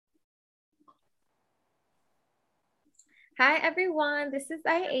Hi, everyone. This is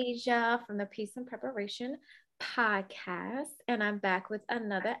Asia from the Peace and Preparation podcast, and I'm back with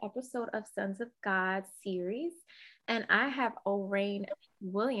another episode of Sons of God series. And I have Orayne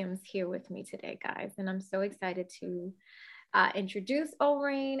Williams here with me today, guys. And I'm so excited to introduce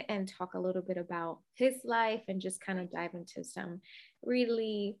Orayne and talk a little bit about his life and just kind of dive into some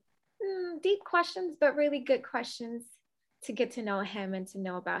really deep questions, but really good questions to get to know him and to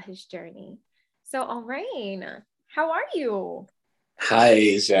know about his journey. So, Orayne, how are you? Hi,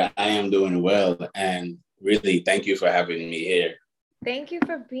 Asia. I am doing well, and really thank you for having me here. Thank you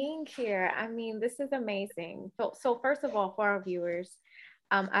for being here. I mean, this is amazing. So first of all, for our viewers,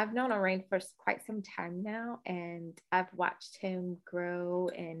 I've known Orayne for quite some time now, and I've watched him grow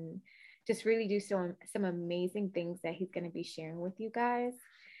and just really do some amazing things that he's going to be sharing with you guys.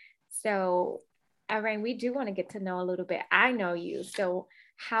 So, Orayne, we do want to get to know a little bit. I know you, so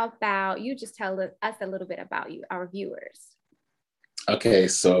how about you just tell us a little bit about you, our viewers? Okay,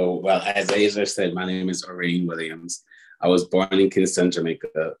 as Asia said, my name is Orayne Williams. I was born in Kingston,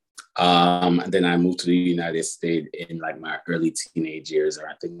 Jamaica. And then I moved to the United States in like my early teenage years, or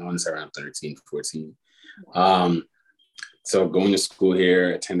I think I was around 13, 14. Um, so going to school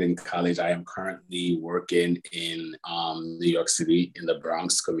here, attending college, I am currently working in New York City in the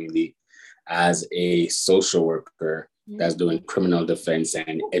Bronx community as a social worker that's doing criminal defense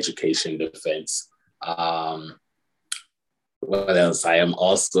and education defense. Um, what else? I am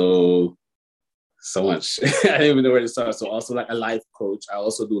also so much. I don't even know where to start. So also like a life coach. I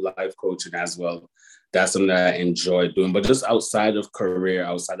also do life coaching as well. That's something that I enjoy doing. But just outside of career,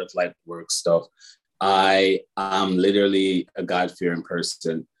 outside of like work stuff, I am literally a God-fearing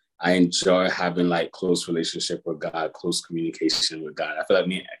person. I enjoy having like close relationship with God, close communication with God. I feel like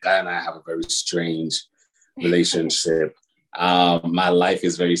God and I have a very strange relationship. My life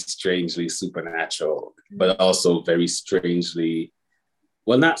is very strangely supernatural, but also very strangely,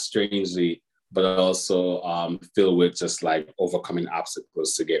 well, not strangely, but also filled with just like overcoming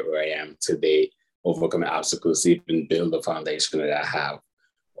obstacles to get where I am today, overcoming obstacles to even build the foundation that I have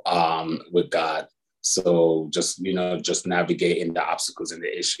with God. So just navigating the obstacles and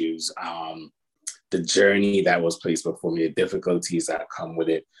the issues, the journey that was placed before me, the difficulties that come with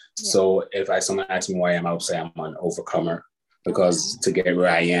it. Yeah. So if someone asks me why I would say I'm an overcomer, because to get where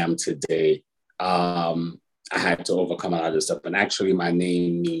I am today, I had to overcome a lot of stuff. And actually my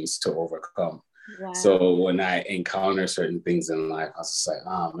name means to overcome. Wow. So when I encounter certain things in life, I was just like,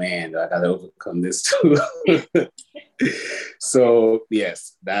 oh man, I gotta overcome this too. So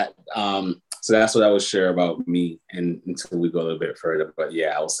yes, so that's what I would share about me, and until we go a little bit further. But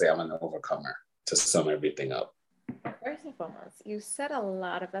yeah, I would say I'm an overcomer to sum everything up. First and foremost, you said a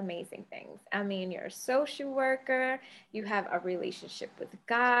lot of amazing things. I mean, you're a social worker, you have a relationship with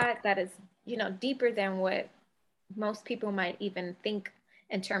God that is, deeper than what most people might even think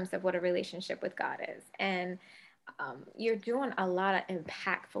in terms of what a relationship with God is. And you're doing a lot of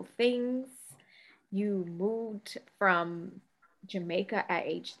impactful things. You moved from Jamaica at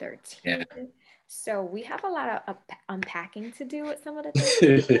age 13. Yeah. So we have a lot of unpacking to do with some of the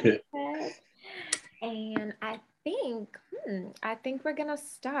things you said. And I think we're gonna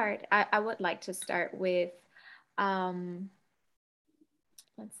start. I would like to start with, let's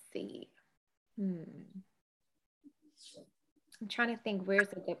see. I'm trying to think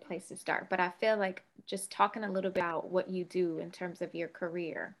where's a good place to start, but I feel like just talking a little bit about what you do in terms of your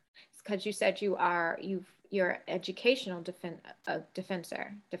career, because you said you're educational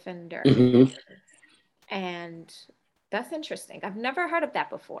defender, Mm-hmm. and that's interesting. I've never heard of that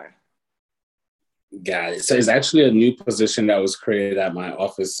before. Got it. So it's actually a new position that was created at my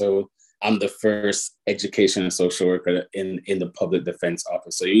office. So I'm the first education and social worker in the public defense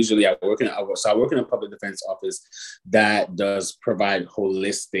office. So usually I work in a public defense office that does provide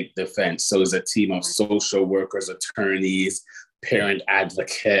holistic defense. So it's a team of social workers, attorneys, parent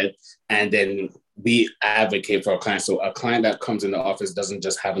advocate, and then we advocate for a client. So a client that comes in the office doesn't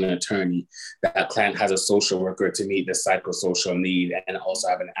just have an attorney. That client has a social worker to meet the psychosocial need, and also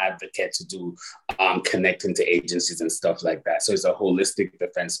have an advocate to do connecting to agencies and stuff like that. So it's a holistic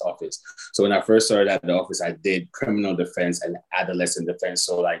defense office. So when I first started at the office, I did criminal defense and adolescent defense.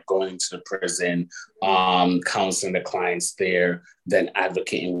 So like going to the prison, counseling the clients there, then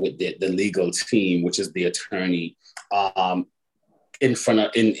advocating with the legal team, which is the attorney, in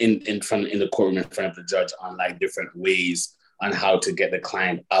the courtroom in front of the judge on like different ways on how to get the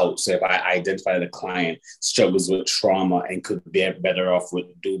client out. So if I identify the client struggles with trauma and could do better off with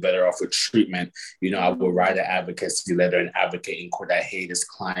treatment, I will write an advocacy letter and advocate in court that, hey, this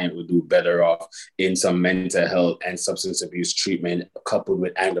client would do better off in some mental health and substance abuse treatment coupled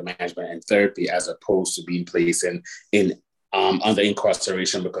with anger management and therapy, as opposed to being placed in under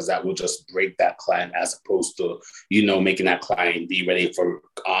incarceration, because that will just break that client, as opposed to, making that client be ready for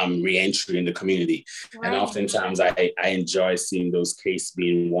re-entry in the community. Right. And oftentimes I enjoy seeing those cases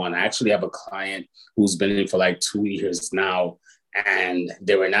being won. I actually have a client who's been in for like 2 years now, and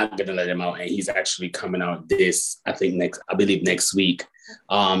they were not going to let him out. And he's actually coming out I believe next week.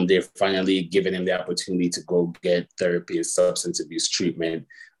 They're finally giving him the opportunity to go get therapy and substance abuse treatment.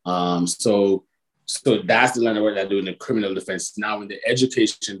 So that's the line of work that I do in the criminal defense. Now in the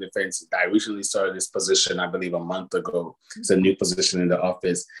education defense, I recently started this position, I believe a month ago. It's a new position in the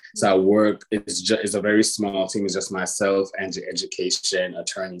office. So I work, it's a very small team. It's just myself and the education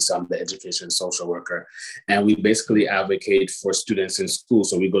attorney. So I'm the education social worker. And we basically advocate for students in school.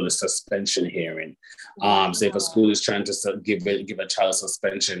 So we go to suspension hearing. So if a school is trying to give a child a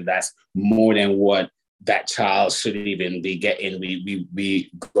suspension, that's more than what that child shouldn't even be getting.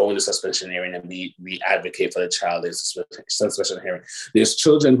 We go into suspension hearing, and we advocate for the child in suspension hearing. There's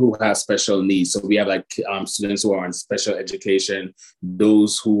children who have special needs. So we have students who are in special education,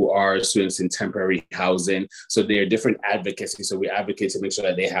 those who are students in temporary housing. So there are different advocacy. So we advocate to make sure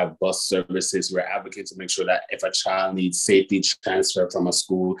that they have bus services. We're advocating to make sure that if a child needs safety transfer from a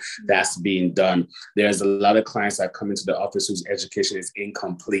school, that's being done. There's a lot of clients that come into the office whose education is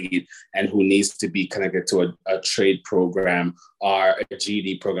incomplete and who needs to be connected to a trade program or a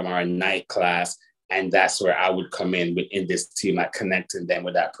GED program or a night class. And that's where I would come in within this team, like connecting them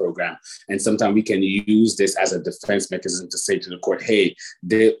with that program. And sometimes we can use this as a defense mechanism to say to the court, hey,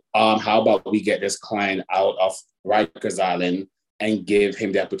 how about we get this client out of Rikers Island and give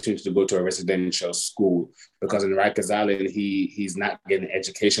him the opportunity to go to a residential school? Because in Rikers Island, he's not getting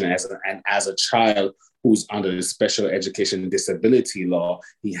education as a child who's under the special education disability law.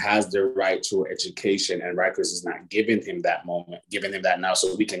 He has the right to education, and Rikers is not giving him that now.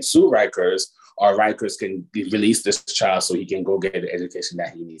 So we can sue Rikers, or Rikers can release this child so he can go get the education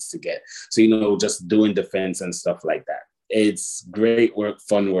that he needs to get. So, just doing defense and stuff like that. It's great work,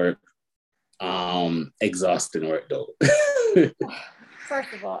 fun work, exhausting work though.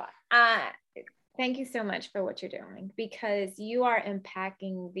 First of all, thank you so much for what you're doing, because you are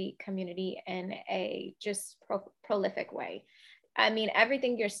impacting the community in a just prolific way. I mean,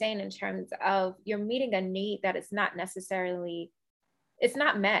 everything you're saying in terms of you're meeting a need that is not necessarily, it's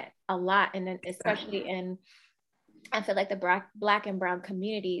not met a lot. And then especially in, I feel like the Black and brown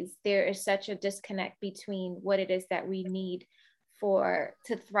communities, there is such a disconnect between what it is that we need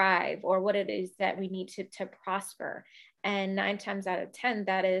to thrive, or what it is that we need to prosper. And 9 times out of 10,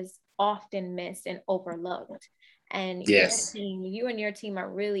 that is often missed and overlooked. And yes, you and your team are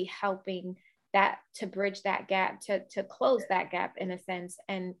really helping that to bridge that gap, to close that gap in a sense,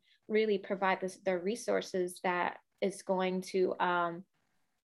 and really provide the resources that is going to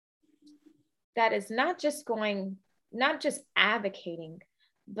that is not just advocating,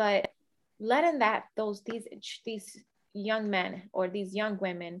 but letting these young men or these young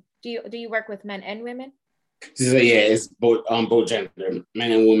women. Do you work with men and women? So yeah, it's both gender,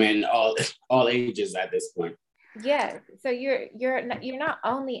 men and women, all ages at this point. Yeah. So you're not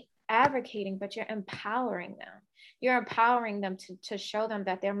only advocating, but you're empowering them. You're empowering them to show them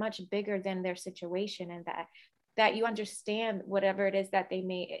that they're much bigger than their situation, and that you understand whatever it is that they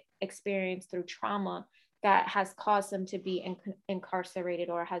may experience through trauma that has caused them to be incarcerated,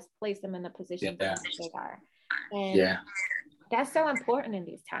 or has placed them in the position that they are. And that's so important in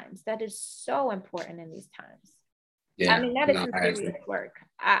these times. That is so important in these times. Yeah, I mean, that is some serious work.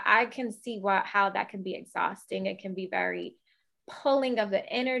 I can see how that can be exhausting. It can be very pulling of the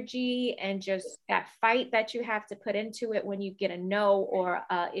energy, and just that fight that you have to put into it when you get a no, or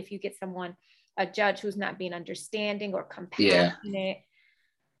if you get a judge who's not being understanding or compassionate. Yeah.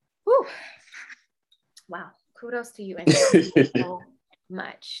 Whew. Wow. Kudos to you. And thank you so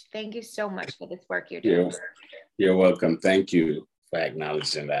much. Thank you so much for this work you're doing. You're welcome. Thank you for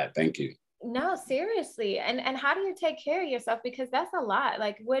acknowledging that. Thank you. No, seriously. And how do you take care of yourself? Because that's a lot.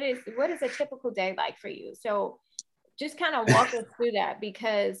 Like, what is a typical day like for you? So just kind of walk us through that,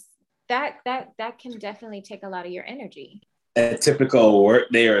 because that can definitely take a lot of your energy. A typical work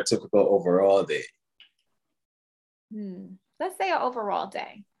day or a typical overall day? Let's say an overall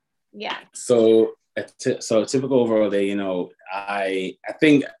day. Yeah. So a typical overall day, I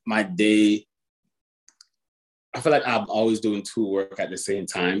think my day, I feel like I'm always doing 2 work at the same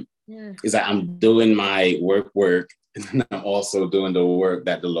time. Is that I'm doing my work, and then I'm also doing the work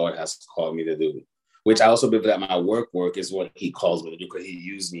that the Lord has called me to do, which I also believe that my work is what he calls me to do, because he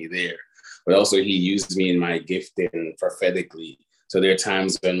used me there, but also he used me in my gifting prophetically. So there are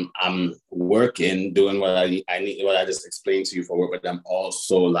times when I'm working, doing what I need, what I just explained to you for work, but I'm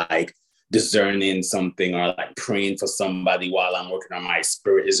also like discerning something or like praying for somebody while I'm working on my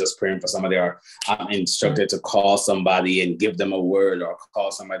spirit is just praying for somebody, or I'm instructed to call somebody and give them a word or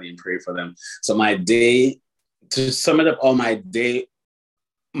call somebody and pray for them. So my day, to sum it up, all my day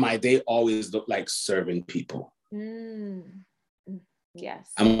always looked like serving people.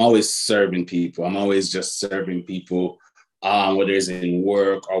 Yes. I'm always serving people. I'm always just serving people, whether it's in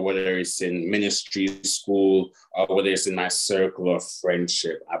work or whether it's in ministry, school, or whether it's in my circle of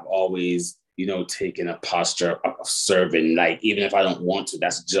friendship. I've always, taken a posture of serving. Like, even if I don't want to,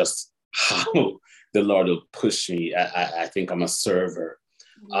 that's just how the Lord will push me. I think I'm a server.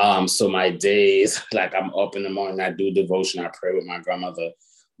 So my days, like, I'm up in the morning, I do devotion, I pray with my grandmother.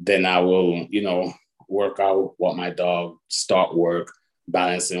 Then I will, work out, walk my dog, start work,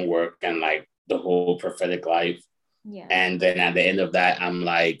 balancing work and like the whole prophetic life. Yeah. And then at the end of that, I'm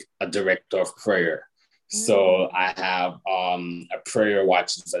like a director of prayer. So I have a prayer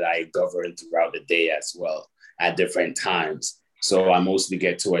watches that I govern throughout the day as well at different times. So I mostly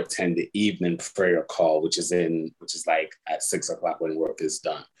get to attend the evening prayer call, which is like at 6:00 when work is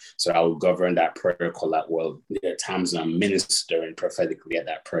done. So I will govern that prayer call at well. There are times when I'm ministering prophetically at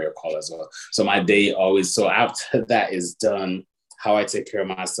that prayer call as well. So my day always, so after that is done, how I take care of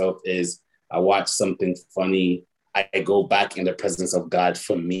myself is I watch something funny. I go back in the presence of God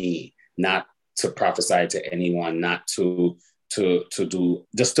for me, not to prophesy to anyone, not to do,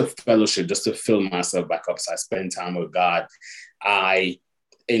 just to fellowship, just to fill myself back up. So I spend time with God. I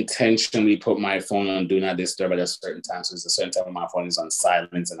intentionally put my phone on do not disturb at a certain time. So it's a certain time when my phone is on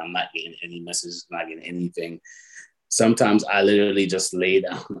silence and I'm not getting any messages, not getting anything. Sometimes I literally just lay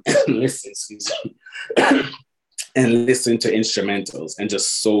down and listen, and listen to instrumentals and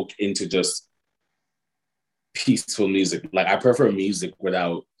just soak into just peaceful music. Like, I prefer music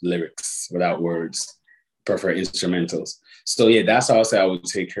without lyrics, without words. Prefer instrumentals. So yeah, that's how I say I would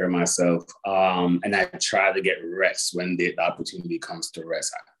take care of myself. And I try to get rest when the opportunity comes to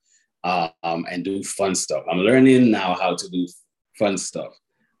rest. And do fun stuff. I'm learning now how to do fun stuff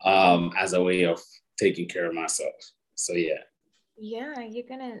as a way of taking care of myself. So yeah. Yeah, you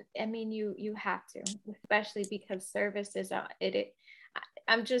have to, especially because service is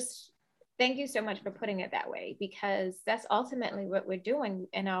I'm just, thank you so much for putting it that way, because that's ultimately what we're doing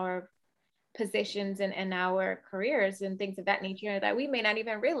in our positions and in our careers and things of that nature, that we may not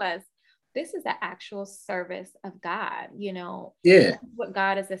even realize this is the actual service of God, Yeah. what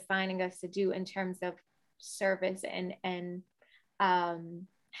God is assigning us to do in terms of service and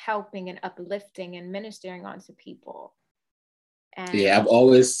helping and uplifting and ministering onto people. And yeah, I've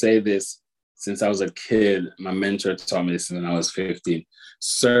always said this since I was a kid. My mentor taught me this when I was 15.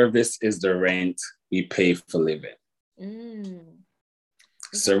 Service is the rent we pay for living.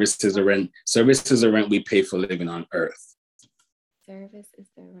 Service is the rent we pay for living on earth. Service is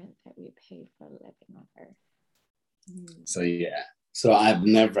the rent that we pay for living on earth. So yeah. So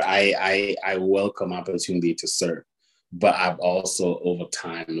I welcome opportunity to serve, but I've also over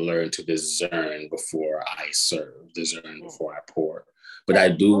time learned to discern before I serve, discern before I pour. But I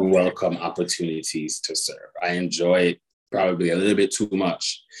do welcome opportunities to serve. I enjoy it probably a little bit too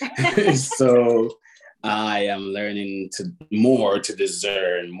much. So I am learning to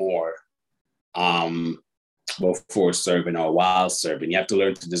discern more before serving or while serving. You have to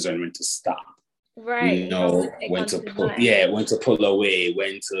learn to discern when to stop. Right. When to pull away,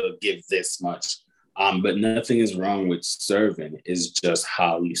 when to give this much. But nothing is wrong with serving. It's just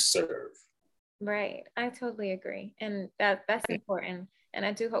how you serve. Right. I totally agree. And that's important. And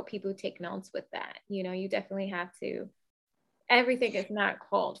I do hope people take notes with that. You definitely have to. Everything is not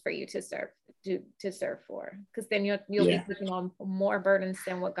called for you to serve for, because then you'll be taking on more burdens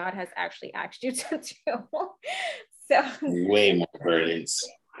than what God has actually asked you to do. So way more burdens.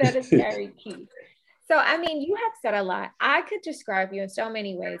 That is very key. So, you have said a lot. I could describe you in so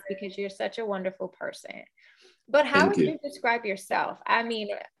many ways because you're such a wonderful person. But how would you describe yourself? I'm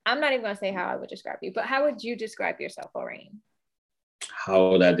not even going to say how I would describe you, but how would you describe yourself, Orayne? How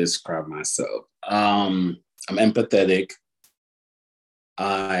would I describe myself? I'm empathetic.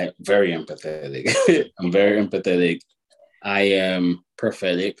 I'm very empathetic. I'm very empathetic. I am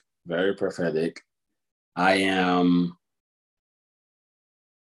prophetic, very prophetic. I'm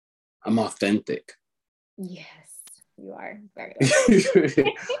authentic. Yes, you are very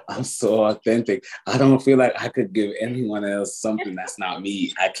I'm so authentic. I don't feel like I could give anyone else something that's not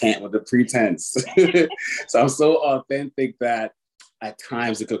me. I can't with the pretense. So I'm so authentic that at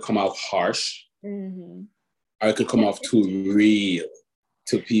times it could come out harsh, or it could come off too real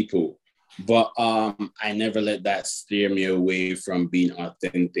to people. But I never let that steer me away from being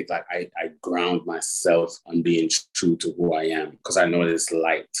authentic. Like I ground myself on being true to who I am, because I know what it's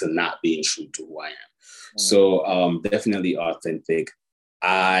like to not being true to who I am. So definitely authentic.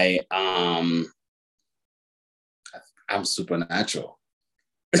 I I'm supernatural.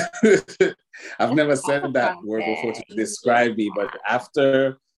 I've never said that word before to describe me, but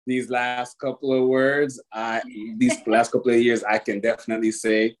after these last couple of words, these last couple of years, I can definitely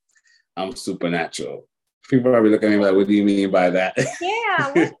say I'm supernatural. People probably look at me like, what do you mean by that?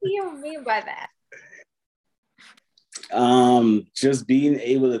 Yeah, what do you mean by that? Just being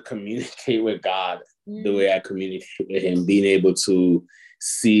able to communicate with God the way I communicate with him, being able to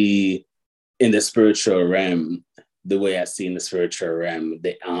see in the spiritual realm the way I see in the spiritual realm,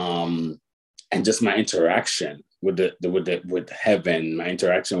 and just my interaction with heaven, my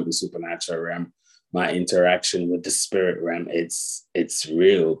interaction with the supernatural realm, my interaction with the spirit realm. It's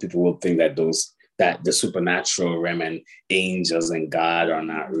real. People will think that the supernatural realm and angels and God are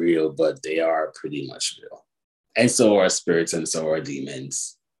not real, but they are pretty much real. And so are spirits, and so are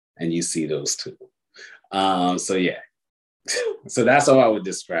demons, and you see those too. So yeah, so that's how I would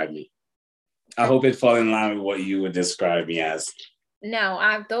describe me. I hope it falls in line with what you would describe me as.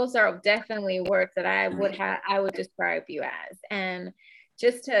 No, those are definitely words that I would describe you as. And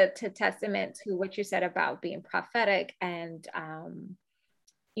just to testament to what you said about being prophetic and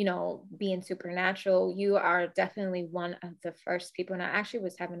being supernatural, you are definitely one of the first people. And I actually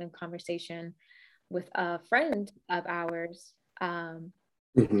was having a conversation with a friend of ours, a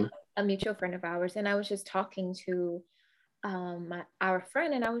mutual friend of ours, and I was just talking to our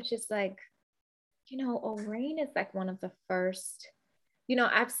friend, and I was just like, Orayne is like one of the first.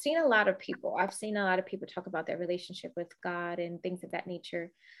 I've seen a lot of people talk about their relationship with God and things of that nature,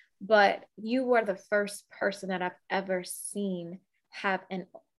 but you were the first person that I've ever seen have an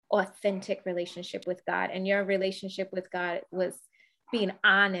authentic relationship with God. And your relationship with God was being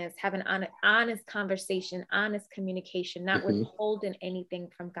honest, having an honest conversation, honest communication, not withholding anything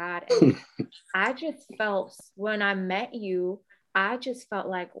from God. And I just felt, when I met you, I just felt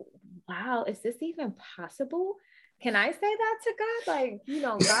like, wow, is this even possible? Can I say that to God? Like,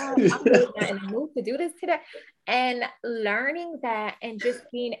 God, I'm really not in the mood to do this today. And learning that and just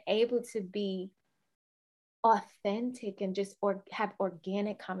being able to be authentic and just have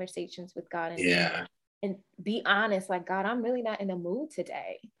organic conversations with God and be honest, like, God, I'm really not in the mood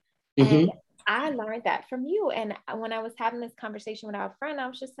today. And I learned that from you. And when I was having this conversation with our friend, I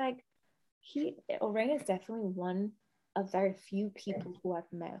was just like, Orayne is definitely one of very few people who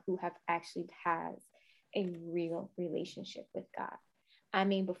I've met who have actually has a real relationship with God. I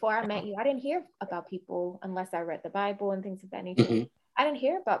mean, before I met you, I didn't hear about people unless I read the Bible and things of that nature. I didn't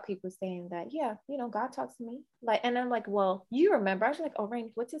hear about people saying that, yeah, God talks to me. Like, and I'm like, well, you remember? I was like,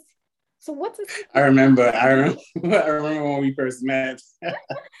 Orayne, what's this? I remember when we first met. I'm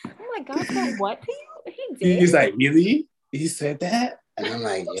like, God said what to you? He did. He's like, really? He said that? And I'm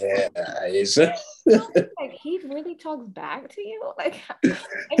like, yeah, like, he really talks back to you, like.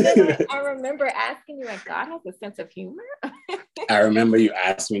 And then I remember asking you, like, God has a sense of humor. I remember you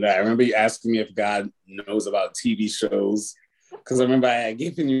asking me that. I remember you asking me if God knows about TV shows, because I remember I had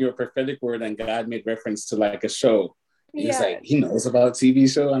given you a prophetic word and God made reference to like a show. He was like, he knows about TV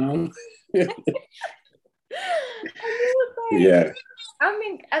show, and I'm yeah.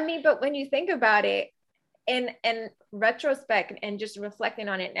 I mean, but when you think about it, in retrospect and just reflecting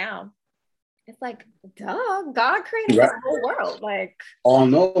on it now, it's like, duh, God created the whole world, like all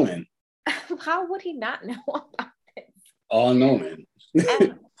knowing. How would he not know about this? All knowing.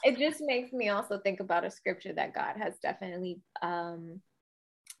 And it just makes me also think about a scripture that God has definitely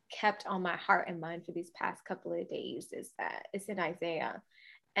kept on my heart and mind for these past couple of days. Is that it's in Isaiah,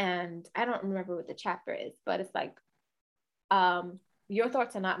 and I don't remember what the chapter is, but it's like, your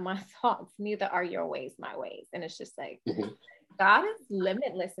thoughts are not my thoughts, neither are your ways my ways. And it's just like, God is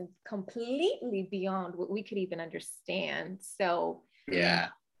limitless and completely beyond what we could even understand. So yeah,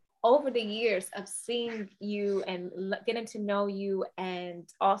 over the years of seeing you and getting to know you, and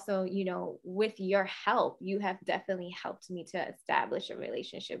also, with your help, you have definitely helped me to establish a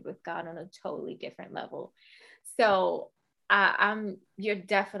relationship with God on a totally different level. So those are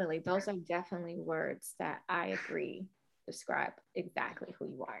definitely words that I agree describe exactly who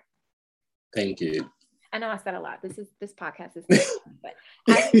you are. Thank you. I know I said a lot. This podcast is different, but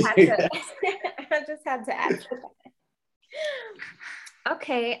I just had to ask that.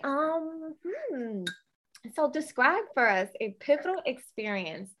 Okay. So describe for us a pivotal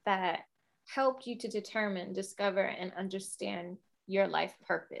experience that helped you to determine, discover, and understand your life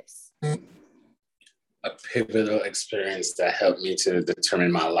purpose. A pivotal experience that helped me to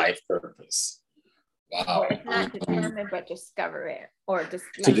determine my life purpose. Or Wow. it's not determined, but discover it, or just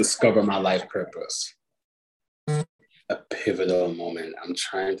To like discover my life purpose. A pivotal moment. I'm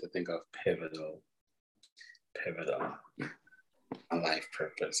trying to think of pivotal, my life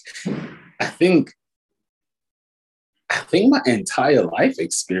purpose. I think my entire life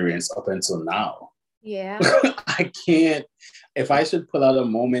experience up until now. Yeah. I can't, if I should pull out a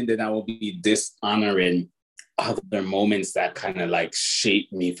moment, then I will be dishonoring other moments that kind of like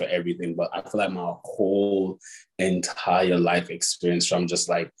shaped me for everything. But I feel like my whole entire life experience from just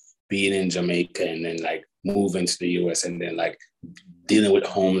like being in Jamaica and then like moving to the US and then like dealing with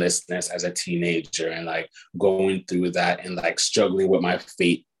homelessness as a teenager and like going through that and like struggling with my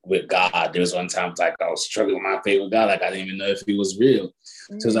faith with God. There was one time like I was struggling with my faith with God, like I didn't even know if he was real.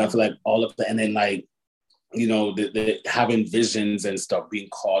 So I feel like all of that, and then like the having visions and stuff, being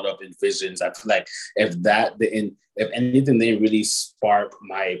caught up in visions. I feel like if anything, they really spark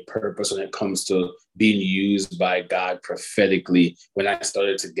my purpose when it comes to being used by God prophetically. When I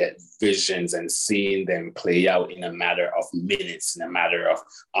started to get visions and seeing them play out in a matter of minutes, in a matter of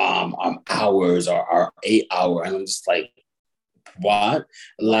hours or 8 hours, and I'm just like, what?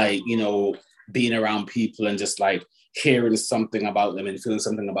 Like, being around people and just like hearing something about them and feeling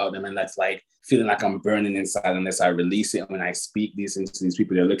something about them, and that's like feeling like I'm burning inside unless I release it. And when I speak these into these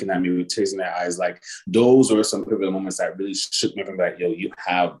people, they're looking at me with tears in their eyes. Like those were some pivotal moments that really shook me from like, yo,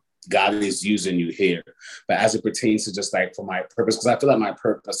 God is using you here. But as it pertains to just like for my purpose, because I feel like my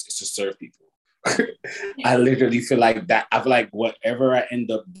purpose is to serve people. I literally feel like that. I feel like whatever I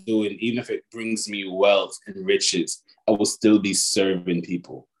end up doing, even if it brings me wealth and riches, I will still be serving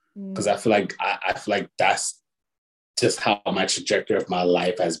people. Because I feel like I feel like that's just how my trajectory of my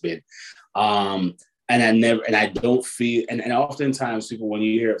life has been. And I don't feel, and oftentimes people, when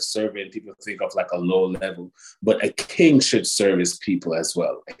you hear of serving, people think of like a low level, but a king should service people as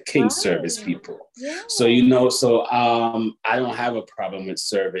well. A king service people. Yeah. So, I don't have a problem with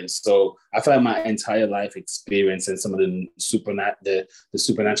serving. So I feel like my entire life experience and some of the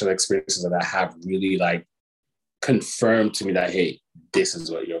supernatural experiences that I have really like confirmed to me that, hey, this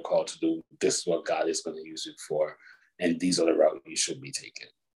is what you're called to do. This is what God is going to use you for. And these are the route you should be taking.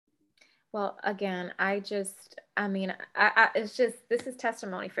 Well, again, it's just, this is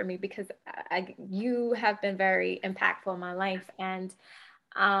testimony for me because you have been very impactful in my life. And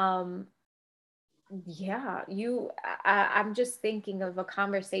yeah, I'm just thinking of a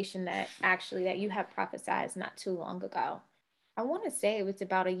conversation that you have prophesied not too long ago. I want to say it was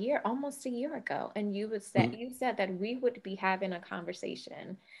about almost a year ago. And you said that we would be having a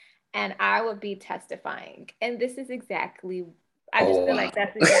conversation and I would be testifying. And this is exactly, I just feel like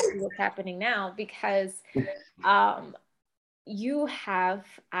that's exactly what's happening now because you have,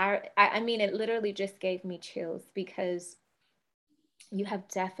 I mean, it literally just gave me chills because you have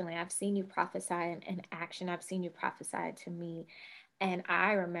definitely, I've seen you prophesy in action. I've seen you prophesy to me. And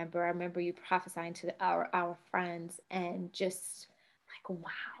I remember you prophesying to our friends and just like,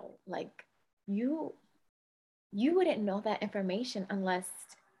 wow, like you wouldn't know that information unless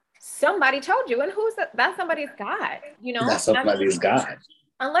somebody told you. And that somebody's God, That's I mean, somebody's God.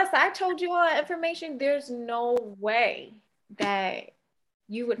 unless I told you all that information, there's no way that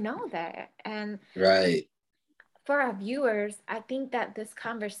you would know that. And Right. for our viewers, I think that this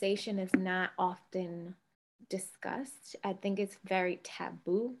conversation is not often discussed. I think it's very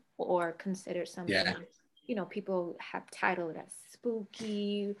taboo or considered something, people have titled it as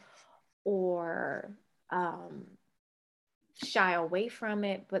spooky or shy away from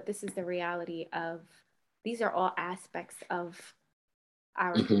it. But this is the reality of, these are all aspects of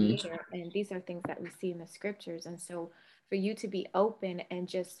our creator, and these are things that we see in the scriptures. And so for you to be open and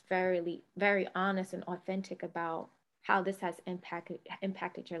just very honest and authentic about how this has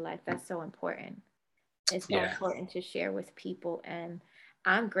impacted your life, that's so important. It's so important to share with people. And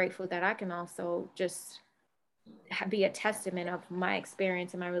I'm grateful that I can also just be a testament of my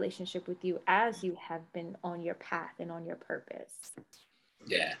experience and my relationship with you as you have been on your path and on your purpose.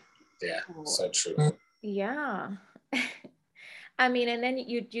 Yeah, so true. Yeah. I mean, and then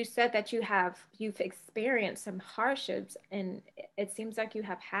you said that you've experienced some hardships, and it seems like you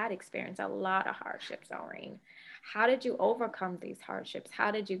have had experience a lot of hardships, Orayne. How did you overcome these hardships?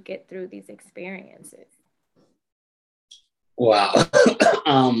 How did you get through these experiences? Wow.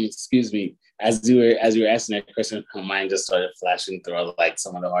 Excuse me. As you were asking that question, my mind just started flashing through like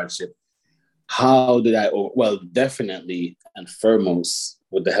some of the hardship. How did I? Well, definitely and foremost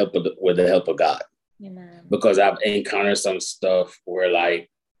with the help of God. Amen. Because I've encountered some stuff where like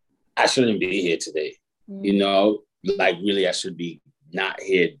I shouldn't be here today. Like really I should be not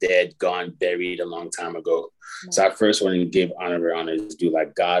here, dead, gone, buried a long time ago. So I first want to give honor where honor is due.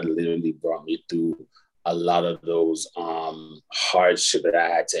 Like God literally brought me through a lot of those hardship that I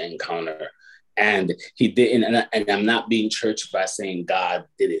had to encounter. And he didn't, and I'm not being church by saying God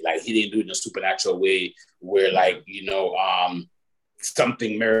did it. Like he didn't do it in a supernatural way where like,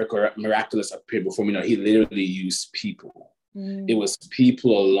 something miraculous appeared before me. No, he literally used people. It was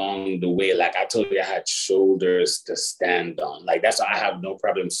people along the way. Like I told you, I had shoulders to stand on. Like that's why I have no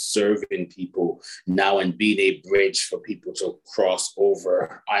problem serving people now and being a bridge for people to cross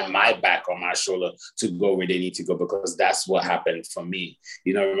over on my back or my shoulder to go where they need to go, because that's what happened for me.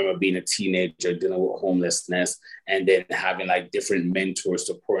 I remember being a teenager dealing with homelessness and then having like different mentors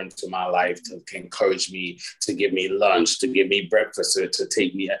to pour into my life to encourage me, to give me lunch, to give me breakfast, to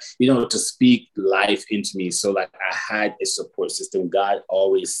take me, to speak life into me. So like I had a support system. God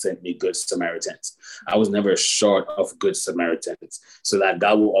always sent me good Samaritans. I was never short of good Samaritans. So that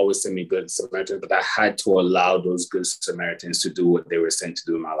God will always send me good Samaritans, but I had to allow those good Samaritans to do what they were sent to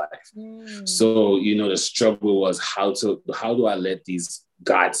do in my life. So, the struggle was how do I let these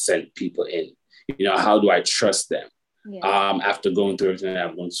God sent people in? How do I trust them? Yeah. After going through everything that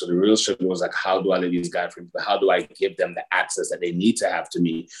I've gone, so the real struggle was like, how do I let these guys free? How do I give them the access that they need to have to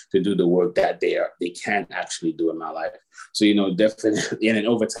me to do the work that they can actually do in my life? So definitely, and then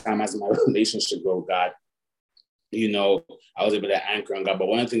over time as my relationship grew, God, I was able to anchor on God. But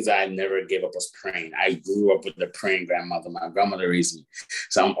one of the things that I never gave up was praying. I grew up with a praying grandmother. My grandmother raised me.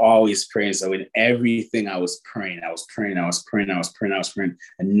 So I'm always praying. So in everything I was praying. I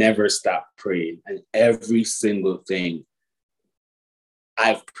never stopped praying. And every single thing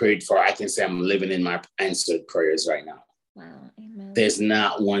I've prayed for, I can say I'm living in my answered prayers right now. Wow. Amen. There's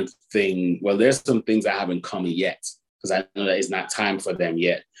not one thing. Well, there's some things that haven't come yet, because I know that it's not time for them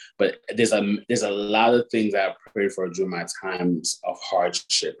yet. But there's a lot of things that I prayed for during my times of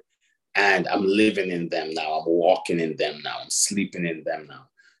hardship. And I'm living in them now. I'm walking in them now. I'm sleeping in them now.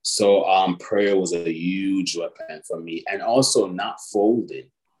 So prayer was a huge weapon for me. And also not folding,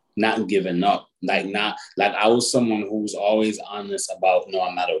 not giving up. Like I was someone who's always honest about, no,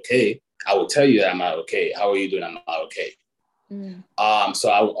 I'm not okay. I will tell you that I'm not okay. How are you doing? I'm not okay. So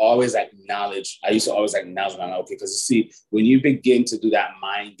I would always acknowledge, I used to always acknowledge when I'm okay, because you see, when you begin to do that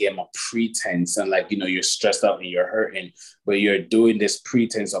mind game of pretense and you're stressed out and you're hurting, but you're doing this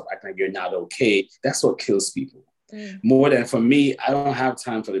pretense of acting like you're not okay, that's what kills people. More than for me, I don't have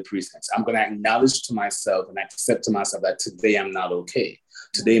time for the pretense. I'm going to acknowledge to myself and accept to myself that today I'm not okay.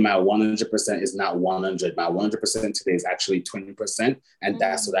 Today, my 100% is not 100. My 100% today is actually 20%. And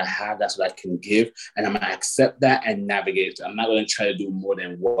that's what I have. That's what I can give. And I'm going to accept that and navigate it. I'm not going to try to do more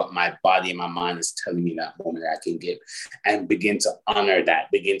than what my body and my mind is telling me that moment that I can give, and begin to honor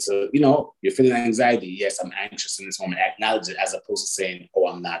that. Begin to, you're feeling anxiety. Yes, I'm anxious in this moment. Acknowledge it, as opposed to saying, oh,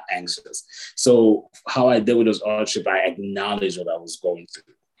 I'm not anxious. So how I deal with those hardships, I acknowledge what I was going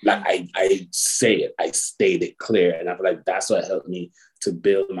through. Like I say it, I state it clear. And I feel like that's what helped me to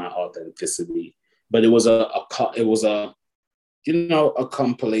build my authenticity. But it was a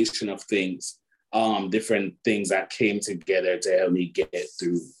compilation of things, different things that came together to help me get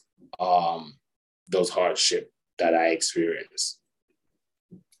through those hardships that I experienced.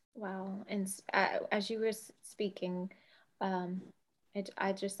 Wow. And as you were speaking,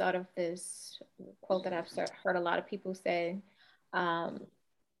 I just thought of this quote that I've heard a lot of people say.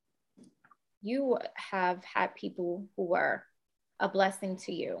 You have had people who were a blessing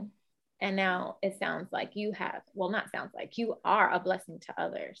to you, and now it sounds like you are a blessing to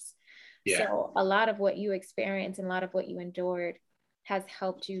others. Yeah. So a lot of what you experienced and a lot of what you endured has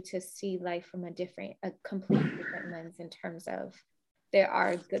helped you to see life from a completely different lens, in terms of there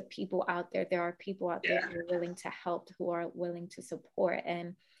are good people out there. There are people out there who are willing to help, who are willing to support.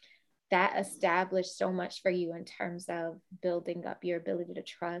 And that established so much for you in terms of building up your ability to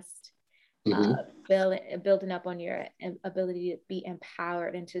trust, building up on your ability to be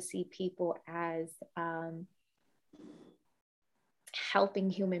empowered and to see people as helping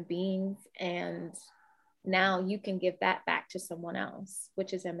human beings. And now you can give that back to someone else,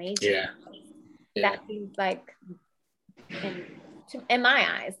 which is amazing. That seems like, in my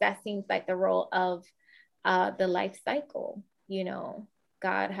eyes, that seems like the role of the life cycle.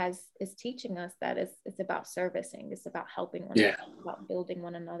 God is teaching us that it's about servicing, it's about helping one another, about building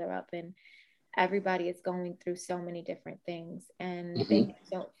one another up. And everybody is going through so many different things. And thank you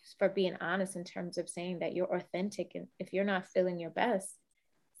so for being honest in terms of saying that you're authentic. And if you're not feeling your best,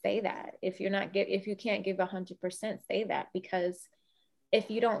 say that. If you can't give 100%, say that. Because if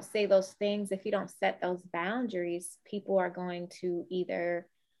you don't say those things, if you don't set those boundaries, people are going to either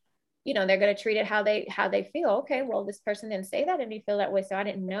they're going to treat it how they feel. Okay, well, this person didn't say that and you feel that way, so I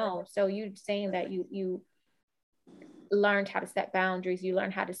didn't know. So you saying that you learned how to set boundaries, you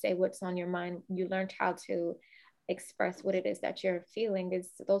learned how to say what's on your mind, you learned how to express what it is that you're feeling, is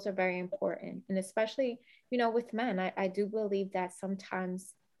those are very important. And especially, with men, I do believe that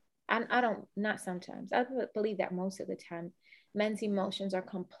sometimes, I don't, not sometimes, I believe that most of the time men's emotions are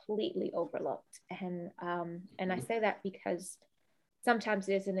completely overlooked. And I say that because sometimes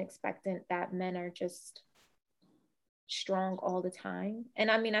it isn't expectant that men are just strong all the time.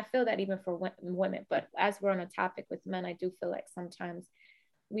 And I mean, I feel that even for women, but as we're on a topic with men, I do feel like sometimes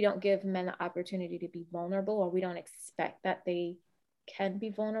we don't give men the opportunity to be vulnerable, or we don't expect that they can be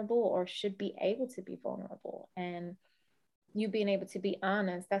vulnerable or should be able to be vulnerable. And you being able to be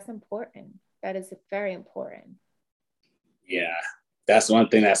honest, that's important. That is very important. Yeah, that's one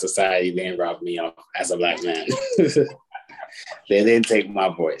thing that society didn't rob me of as a Black man. They didn't take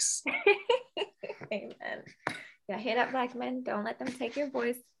my voice. Amen. Yeah, hear that, Black men? Don't let them take your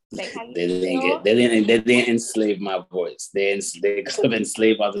voice. They didn't enslave my voice. They could have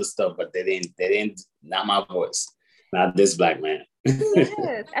enslaved other stuff, but they didn't, not my voice. Not this Black man.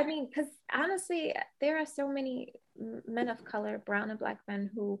 Yes. I mean, because honestly, there are so many men of color, brown and Black men,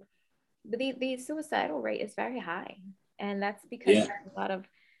 who the suicidal rate is very high. And that's because there's a lot of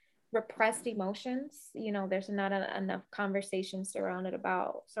repressed emotions. There's not enough conversation surrounded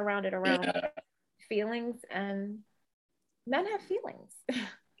around feelings, and men have feelings.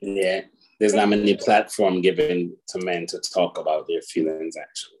 Yeah, there's not many platform given to men to talk about their feelings,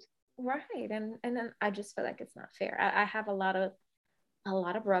 actually. Right. And then I just feel like it's not fair. I have a lot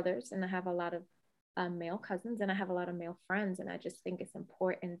of brothers, and I have a lot of male cousins, and I have a lot of male friends, and I just think it's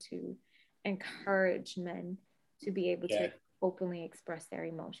important to encourage men to be able to openly express their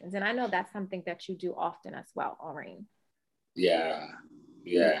emotions. And I know that's something that you do often as well, Orayne. Yeah.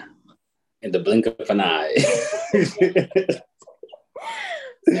 In the blink of an eye.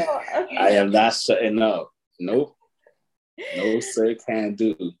 So, okay. I am not shutting up. Nope. No, sir, can't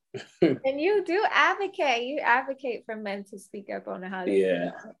do. And you do advocate. You advocate for men to speak up on how they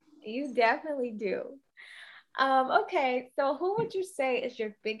feel. You definitely do. Okay, so who would you say is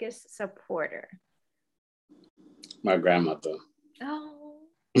your biggest supporter? My grandmother. Oh.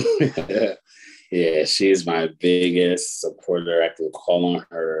 Yeah, she's my biggest supporter. I can call on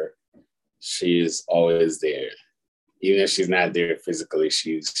her. She's always there. Even if she's not there physically,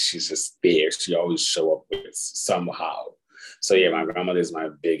 she's just there. She always show up with somehow. So yeah, my grandmother is my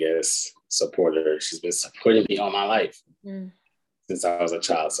biggest supporter. She's been supporting me all my life since I was a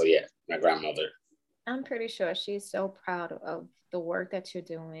child. So yeah, my grandmother. I'm pretty sure she's so proud of the work that you're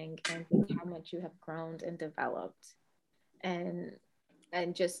doing and how much you have grown and developed, and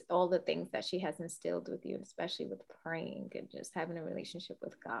just all the things that she has instilled with you, especially with praying and just having a relationship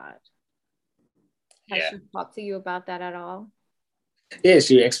with God. Has she talked to you about that at all? Yeah,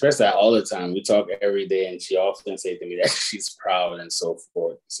 she expressed that all the time. We talk every day, and she often says to me that she's proud and so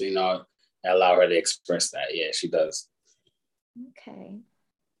forth. So, I allow her to express that. Yeah, she does. Okay.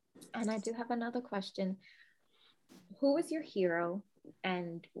 And I do have another question. Who is your hero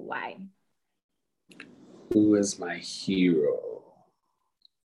and why? Who is my hero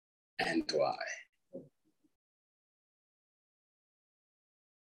and why?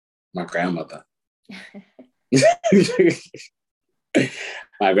 My grandmother.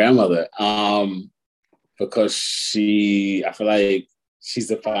 My grandmother. Because I feel like she's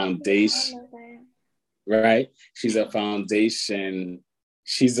the foundation, right? She's a foundation.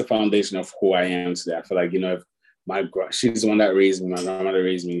 She's the foundation of who I am today. I feel like, if she's the one that raised me. My grandmother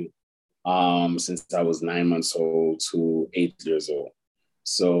raised me since I was 9 months old to 8 years old.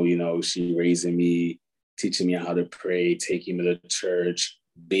 So, she raising me, teaching me how to pray, taking me to church,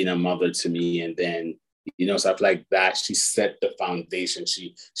 being a mother to me. And then, so I feel like that she set the foundation.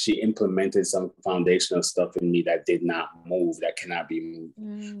 She implemented some foundational stuff in me that did not move, that cannot be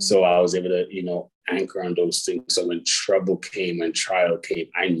moved. So I was able to, anchor on those things. So when trouble came, when trial came,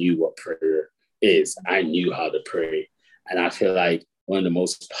 I knew what prayer is. I knew how to pray. And I feel like one of the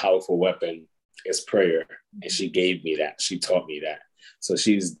most powerful weapons is prayer. And she gave me that. She taught me that. So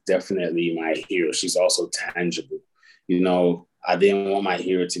she's definitely my hero. She's also tangible. I didn't want my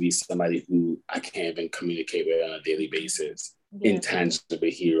hero to be somebody who I can't even communicate with on a daily basis. Yeah. Intangible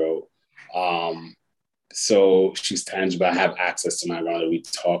hero. So she's tangible. I have access to my grandmother. We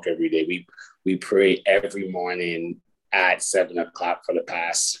talk every day. We pray every morning at 7:00 for the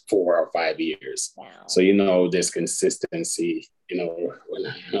past 4 or 5 years. Wow. So, there's consistency,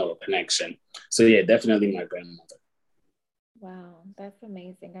 connection. So yeah, definitely my grandmother. Wow, that's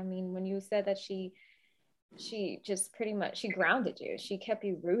amazing. I mean, when you said that she she just pretty much, she grounded you. She kept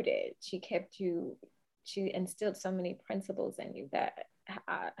you rooted. She instilled so many principles in you that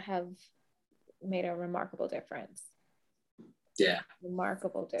have made a remarkable difference. Yeah.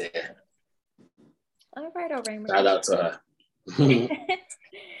 Remarkable difference. Yeah. All right, Orayne, Shout out to her.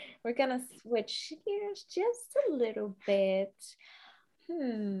 we're gonna switch gears just a little bit.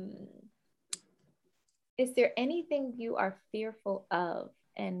 Is there anything you are fearful of,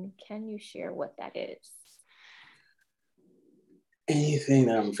 and can you share what that is? Anything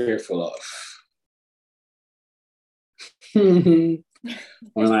that I'm fearful of.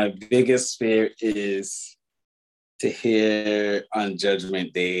 One of my biggest fear is to hear on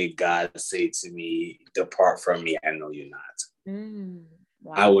Judgment Day God say to me, "Depart from me, I know you're not."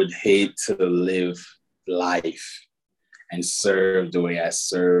 Wow. I would hate to live life and serve the way I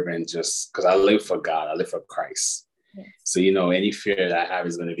serve, and just because I live for God, I live for Christ. Yes. So, any fear that I have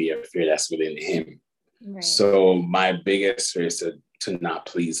is going to be a fear that's within Him. Right. So my biggest fear is to not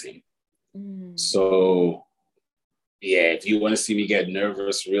please Him. So, yeah, if you want to see me get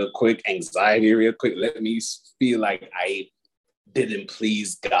nervous real quick, anxiety real quick, let me feel like I didn't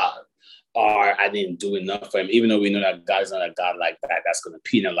please God, or I didn't do enough for Him, even though we know that God is not a God like that. That's going to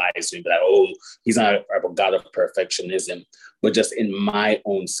penalize me. But He's not a God of perfectionism, but just in my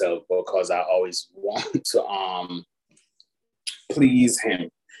own self, because I always want to please Him.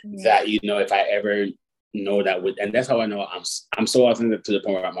 Yeah. That if I ever know that and that's how I know I'm so authentic to the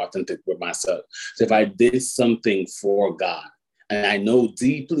point where I'm authentic with myself. So if I did something for God, and I know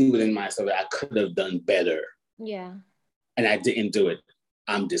deeply within myself that I could have done better, yeah, and I didn't do it,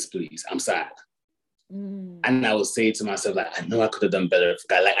 I'm displeased. I'm sad. And I will say to myself, like, I know I could have done better for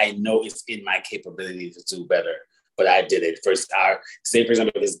God. Like, I know it's in my capability to do better, but I did it. First, say, for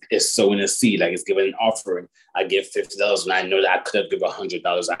example, it's sowing a seed, like it's giving an offering. I give $50 when I know that I could have given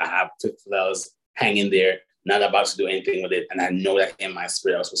 $100. I have $50 hanging there, not about to do anything with it. And I know that in my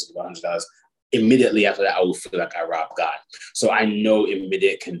spirit, I was supposed to give $100. Immediately after that, I will feel like I robbed God. So I know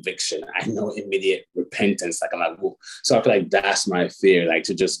immediate conviction. I know immediate repentance. Like, I'm like, whoa. So I feel like that's my fear, like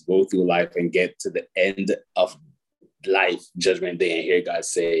to just go through life and get to the end of life, Judgment Day, and hear God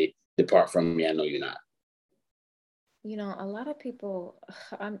say, "Depart from me, I know you're not." A lot of people,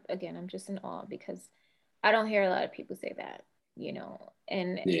 I'm just in awe because I don't hear a lot of people say that,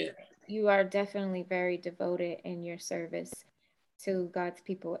 and yeah. You are definitely very devoted in your service to God's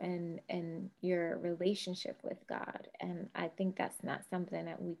people and your relationship with God. And I think that's not something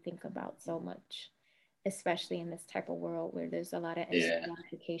that we think about so much, especially in this type of world where there's a lot of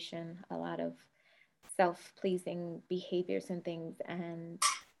gratification, a lot of self-pleasing behaviors and things. And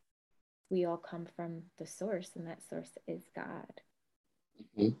we all come from the source, and that source is God.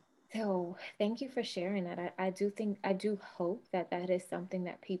 Mm-hmm. So thank you for sharing that. I do hope that is something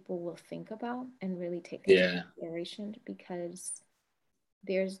that people will think about and really take into consideration, because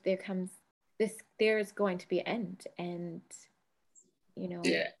there's going to be an end, and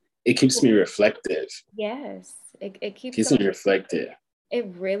it keeps me reflective. Yes, it keeps me reflective. It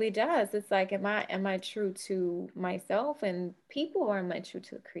really does. It's like, am I true to myself and people, or am I true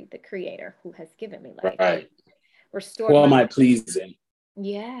to the Creator who has given me life? Right. Who am I pleasing?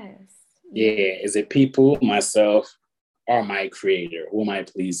 Yes. Yeah. Is it people, myself, or my Creator? Who am I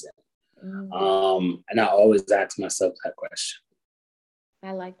pleasing? Mm-hmm. And I always ask myself that question.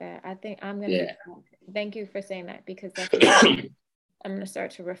 I like that. I think I'm gonna. Thank you for saying that, because that's what I'm gonna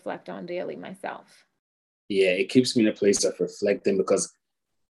start to reflect on daily myself. Yeah, it keeps me in a place of reflecting, because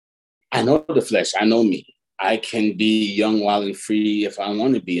I know the flesh. I know me. I can be young, wild, and free if I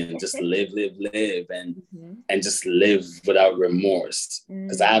want to be, and just live, and just live without remorse.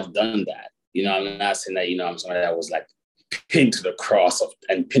 Because I've done that. I'm not saying that. I'm somebody that was like pinned to the cross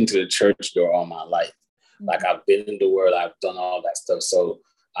and pinned to the church door all my life. Like, I've been in the world, I've done all that stuff. So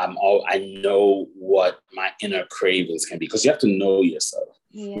I know what my inner cravings can be, because you have to know yourself.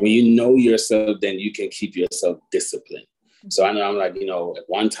 Yeah. When you know yourself, then you can keep yourself disciplined. So I know I'm like, at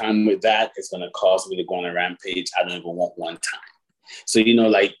one time with that, it's going to cause me to go on a rampage. I don't even want one time. So,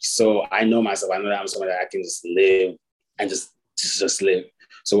 so I know myself. I know that I'm somebody that I can just live and just live.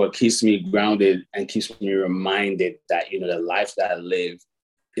 So what keeps me grounded and keeps me reminded that, the life that I live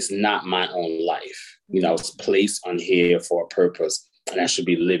is not my own life. I was placed on here for a purpose, and I should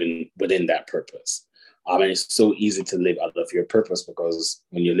be living within that purpose. And it's so easy to live out of your purpose, because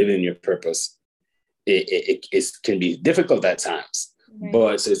when you're living in your purpose, it can be difficult at times. Right.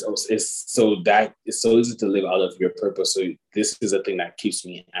 But it's so easy to live out of your purpose. So this is a thing that keeps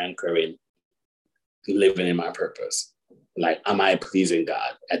me anchoring, living in my purpose. Like, am I pleasing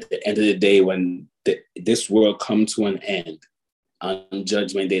God? At the end of the day, when this world comes to an end, on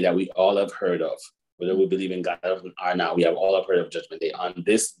Judgment Day that we all have heard of, whether we believe in God or not, we have all up heard of Judgment Day. On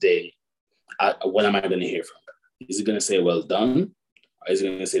this day, what am I going to hear from God? Is he going to say, well done? Or is he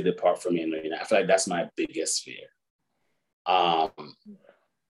going to say, depart from me? And I feel like that's my biggest fear.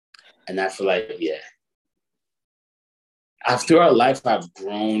 And I feel like, yeah. After our life, I've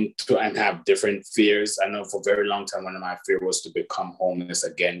grown to and have different fears. I know for a very long time, one of my fears was to become homeless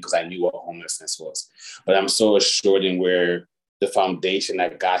again because I knew what homelessness was. But I'm so assured in where the foundation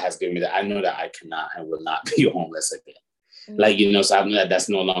that God has given me that I know that I cannot and will not be homeless again. Like, so I know that that's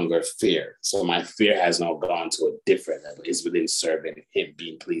no longer a fear. So my fear has now gone to a different level. It's within serving him,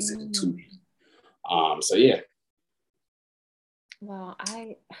 being pleasing to him. So yeah. Well,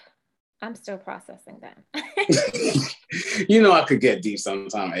 I'm still processing that. I could get deep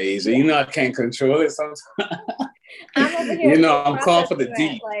sometimes, Asia. I can't control it sometimes. I'm over here. I'm calling for the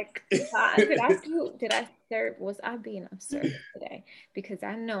deep. Like, was I being of service today? Because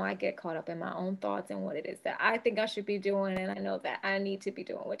I know I get caught up in my own thoughts and what it is that I think I should be doing. And I know that I need to be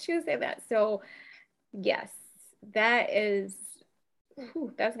doing what you say that. So yes, that's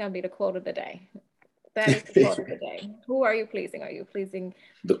going to be the quote of the day. That is the quote of the day. Who are you pleasing? Are you pleasing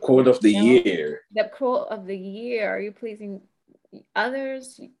the quote of the year? The quote of the year. Are you pleasing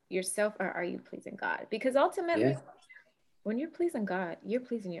others, yourself, or are you pleasing God? Because ultimately, when you're pleasing God, you're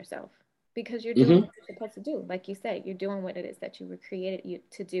pleasing yourself because you're doing what you're supposed to do. Like you said, you're doing what it is that you were created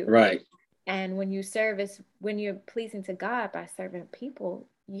to do. Right. And when you're pleasing to God by serving people,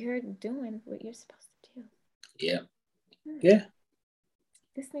 you're doing what you're supposed to do. Yeah. Yeah.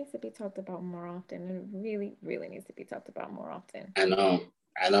 This needs to be talked about more often. It really, really needs to be talked about more often. I know.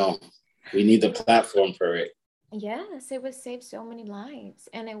 We need the platform for it. Yes, it would save so many lives.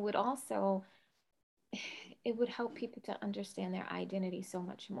 And it would also, it would help people to understand their identity so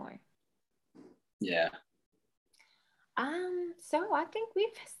much more. Yeah. So I think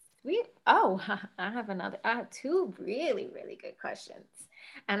I have two really, really good questions.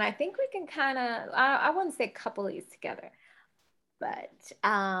 And I think we can kind of, I wouldn't say couple these together. But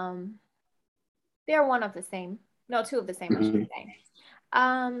they're two of the same, I should say.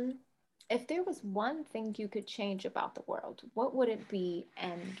 If there was one thing you could change about the world, what would it be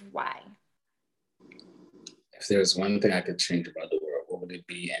and why? If there's one thing I could change about the world, what would it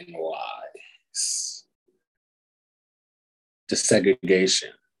be and why? The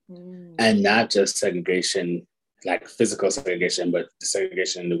segregation. And not just segregation, like physical segregation, but the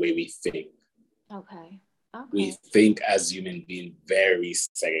segregation in the way we think. Okay. We think as human beings very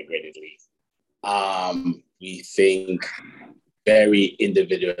segregatedly. We think very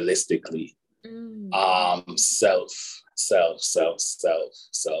individualistically. Self.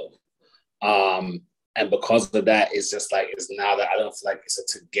 And because of that, it's just like, it's now that I don't feel like it's a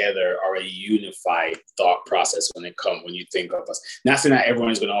together or a unified thought process when you think of us. Not saying that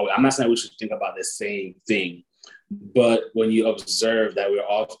everyone's going to, I'm not saying we should think about the same thing, but when you observe that we're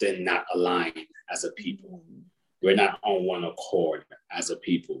often not aligned as a people, we're not on one accord as a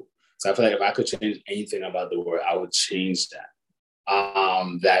people. So I feel like if I could change anything about the world, I would change that.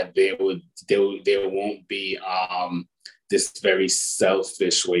 That there won't be this very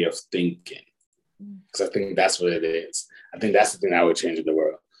selfish way of thinking. Because I think that's what it is. I think that's the thing I would change in the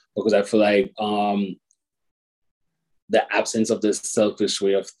world. Because I feel like the absence of this selfish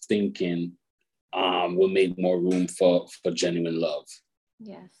way of thinking will make more room for genuine love.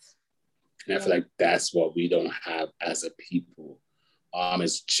 Yes. And I feel like that's what we don't have as a people.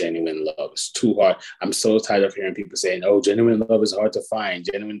 It's genuine love. It's too hard. I'm so tired of hearing people saying, "Oh, genuine love is hard to find.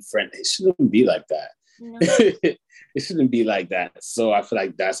 Genuine friend." It shouldn't be like that. No. It shouldn't be like that. So I feel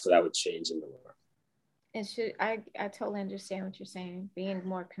like that's what I would change in the world. It should. I totally understand what you're saying. Being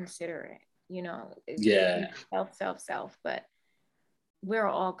more considerate. Self. But we're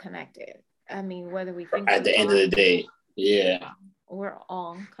all connected. I mean, whether we think at the end of the day, we're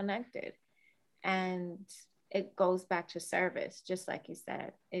all connected, and it goes back to service, just like you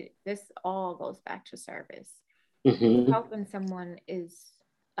said. This all goes back to service. Helping someone is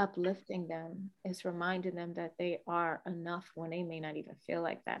uplifting them, is reminding them that they are enough when they may not even feel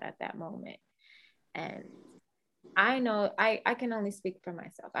like that at that moment. And I know I can only speak for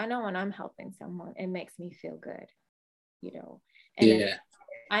myself. I know when I'm helping someone, it makes me feel good, And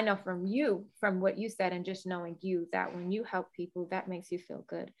I know from what you said, and just knowing you, that when you help people, that makes you feel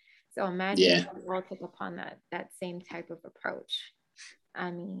good. So imagine if we all took upon that same type of approach.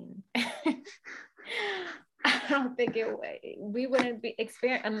 I mean, I don't think we wouldn't be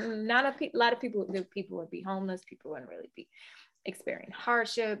experiencing. Not a lot of people would be homeless. People wouldn't really be experiencing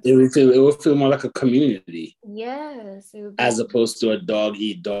hardships. It would feel more like a community. Yes, as opposed to a dog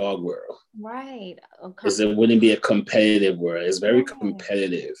eat dog world. Right. Because it wouldn't be a competitive world. It's very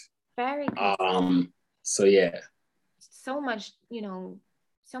competitive. Very consistent. So yeah. So much,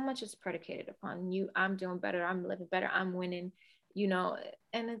 so much is predicated upon you. I'm doing better. I'm living better. I'm winning, you know,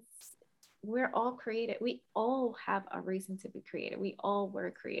 and we're all created. We all have a reason to be created. We all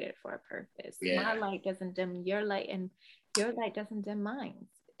were created for a purpose. Yeah. My light doesn't dim your light, and your light doesn't dim mine.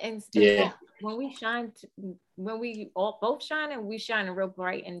 And Yeah. when we shine, when we all both shine, and we shine real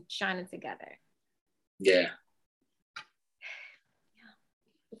bright and shining together. Yeah.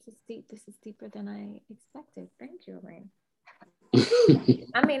 This is deep. This is deeper than I expected. Thank you, Orayne.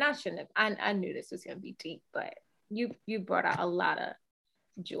 I mean, I shouldn't have. I knew this was gonna be deep, but you brought out a lot of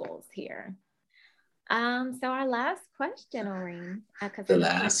jewels here. So our last question, Orayne, because I The know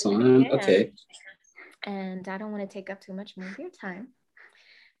we have last to one. begin, Okay. and I don't want to take up too much more of your time.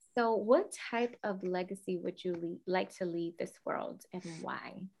 So, what type of legacy would you like to leave this world, and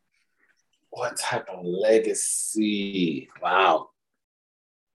why? What type of legacy? Wow.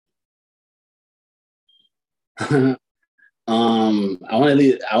 I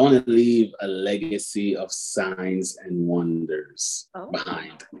want to leave a legacy of signs and wonders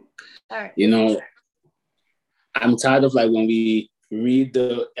behind. All right. You know, I'm tired of like when we read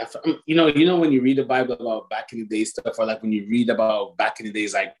when you read the Bible about back in the day stuff, or like when you read about back in the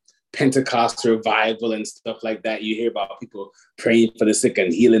days, like Pentecost revival and stuff like that, you hear about people praying for the sick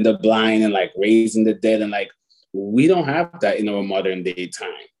and healing the blind and like raising the dead. And like, we don't have that in our modern day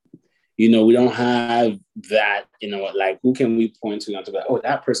time. We don't have that, like who can we point to not to be like, oh,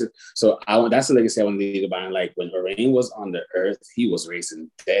 that person. So that's the legacy I want to leave behind. Like when Orayne was on the earth, he was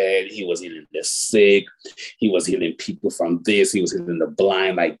raising dead, he was healing the sick, he was healing people from this, he was healing the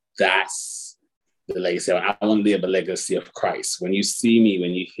blind. Like that's the legacy. I want to leave a legacy of Christ. When you see me,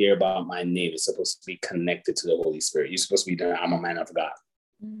 when you hear about my name, it's supposed to be connected to the Holy Spirit. You're supposed to be there. I'm a man of God.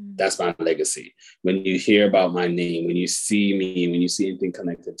 That's my legacy. When you hear about my name, when you see me, when you see anything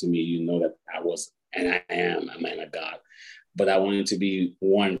connected to me, you know that I was and I am a man of God. But I want it to be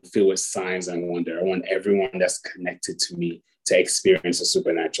one filled with signs and wonder. I want everyone that's connected to me to experience the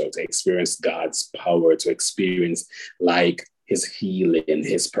supernatural, to experience God's power, to experience like his healing,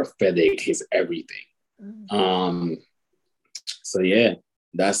 his prophetic, his everything. So yeah,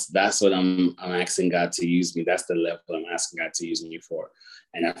 that's what I'm asking God to use me. That's the level I'm asking God to use me for.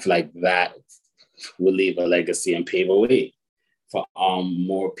 And I feel like that will leave a legacy and pave a way for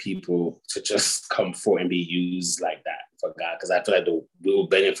more people to just come forward and be used like that for God. Because I feel like we will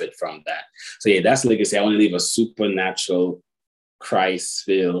benefit from that. So yeah, that's legacy. I want to leave a supernatural,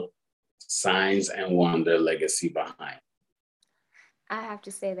 Christ-filled, signs and wonder legacy behind. I have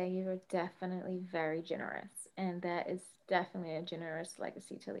to say that you are definitely very generous, and that is definitely a generous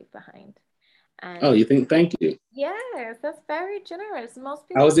legacy to leave behind. And oh, you think? Thank you. Yes, that's very generous. Most I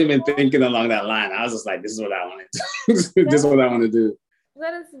people was even don't. thinking along that line. I was just like, this is what I want to do. This is what I want to do.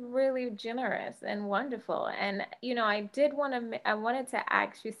 That is really generous and wwonderful. And I wanted to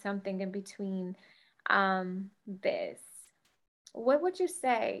ask you something in between this. What would you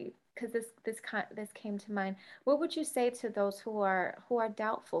say? Because this came to mind. What would you say to those who are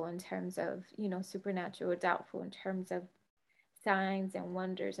doubtful in terms of supernatural, or doubtful in terms of signs and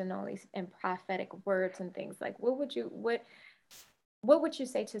wonders and all these and prophetic words and things? Like what would you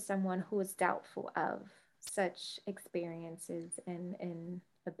say to someone who is doubtful of such experiences and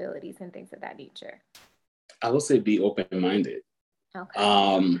abilities and things of that nature? I would say be open-minded.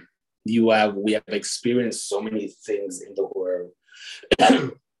 Okay. We have experienced so many things in the world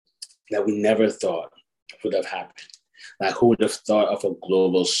that we never thought would have happened. Like who would have thought of a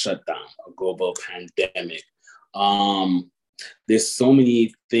global shutdown, a global pandemic? There's so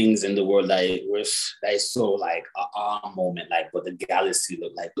many things in the world that is so like a moment, like what the galaxy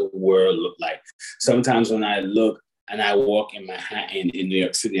looked like, the world looked like. Sometimes when I look and I walk in Manhattan in New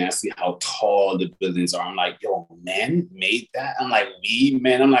York City and I see how tall the buildings are, I'm like, yo, men made that? I'm like,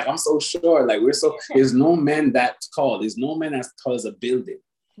 I'm like, I'm so sure. Like there's no man that tall. There's no man as tall as a building.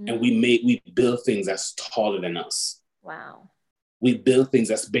 And we build things that's taller than us. Wow. We build things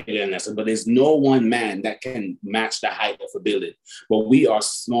that's bigger than us, but there's no one man that can match the height of a building. But we are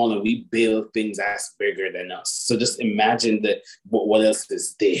small and we build things that's bigger than us. So just imagine what else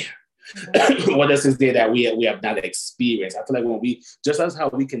is there. What else is there that we have not experienced? I feel like just as how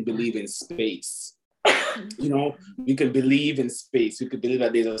we can believe in space, we can believe in space. We could believe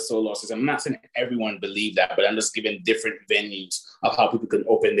that there's a solar system. I'm not saying everyone believe that, but I'm just giving different venues of how people can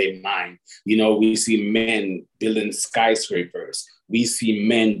open their mind. We see men building skyscrapers. We see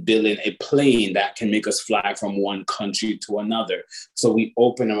men building a plane that can make us fly from one country to another. So we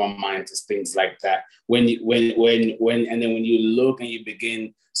open our mind to things like that. And then when you look and you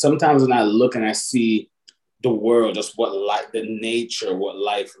begin, sometimes when I look and I see the world, just what life, the nature, what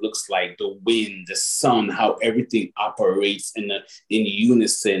life looks like, the wind, the sun, how everything operates in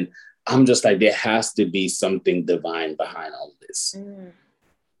unison. I'm just like, there has to be something divine behind all this. Mm.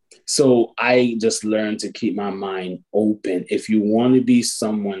 So I just learned to keep my mind open. If you want to be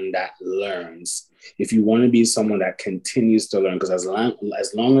someone that learns, if you want to be someone that continues to learn, because as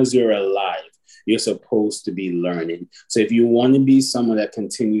long as you're alive, you're supposed to be learning. So if you want to be someone that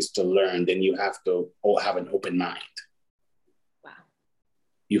continues to learn, then you have to have an open mind. Wow.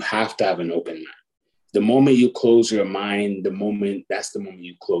 You have to have an open mind. The moment you close your mind, that's the moment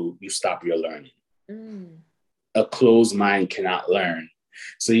you stop your learning. Mm. A closed mind cannot learn.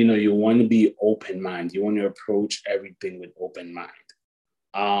 So, you want to be open mind. You want to approach everything with open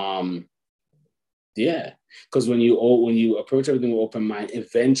mind. Yeah, because when you approach everything with open mind,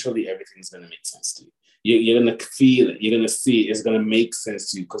 eventually everything's gonna make sense to you. You're gonna feel it. You're gonna see it. It's gonna make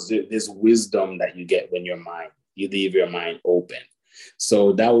sense to you because there's wisdom that you get when you leave your mind open.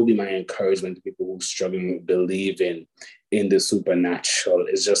 So that would be my encouragement to people who are struggling with believing in the supernatural.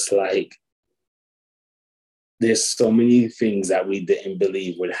 It's just like there's so many things that we didn't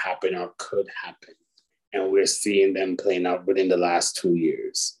believe would happen or could happen, and we're seeing them playing out within the last 2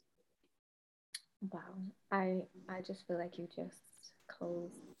 years. Wow. I just feel like you just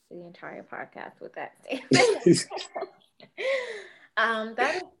closed the entire podcast with that statement.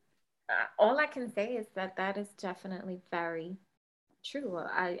 That is all I can say is that that is definitely very true.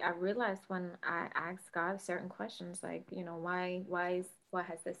 I realized when I asked God certain questions like, why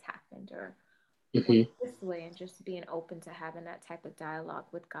has this happened, or why Mm-hmm. this way, and just being open to having that type of dialogue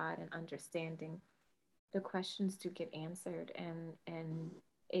with God and understanding the questions to get answered, and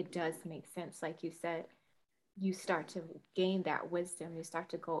it does make sense. Like you said, you start to gain that wisdom, you start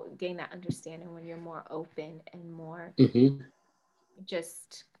to go gain that understanding when you're more open and more Mm-hmm.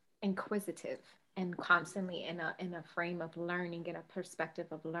 just inquisitive, and constantly in a frame of learning, in a perspective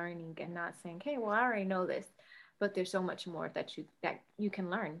of learning, and not saying, hey, well, I already know this, but there's so much more that you can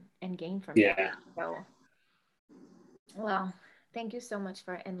learn and gain from that. Yeah. So, well, thank you so much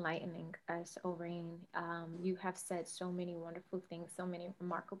for enlightening us, Orayne. You have said so many wonderful things, so many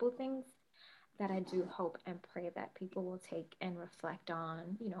remarkable things that I do hope and pray that people will take and reflect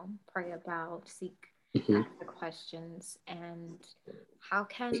on, pray about, seek, Mm-hmm. ask the questions. And how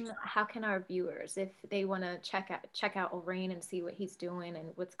can our viewers, if they want to check out Orayne and see what he's doing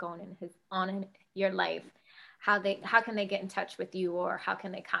and what's going in your life, how can they get in touch with you, or how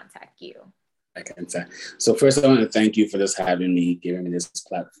can they contact you? I can say. So first, I want to thank you for just having me, giving me this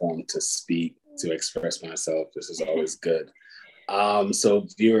platform to speak, to express myself. This is always good. So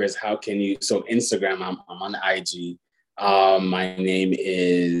viewers, how can you? So Instagram, I'm on IG. My name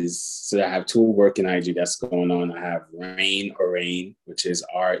is. So I have two working IG that's going on. I have Orayne, which is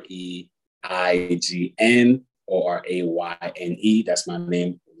REIGN or RAYNE. That's my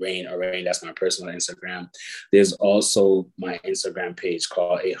name. Orayne. That's my personal Instagram. There's also my Instagram page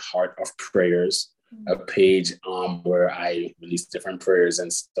called A Heart of Prayers, a page where I release different prayers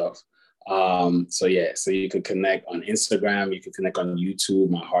and stuff. So yeah, so you could connect on Instagram, you could connect on YouTube,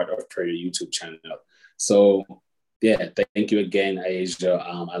 my Heart of Prayer YouTube channel. So yeah, thank you again, Asia.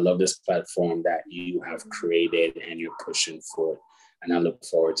 I love this platform that you have created and you're pushing for. And I look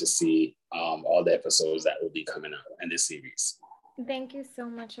forward to see all the episodes that will be coming out in this series. Thank you so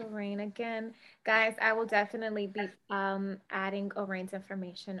much, Orayne. Again, guys, I will definitely be adding Orayne's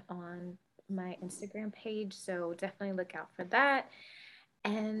information on my Instagram page, so definitely look out for that.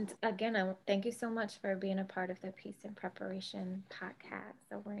 And again, thank you so much for being a part of the Peace and Preparation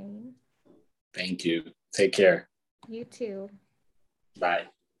podcast, Orayne. Thank you. Take care. You too. Bye.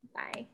 Bye.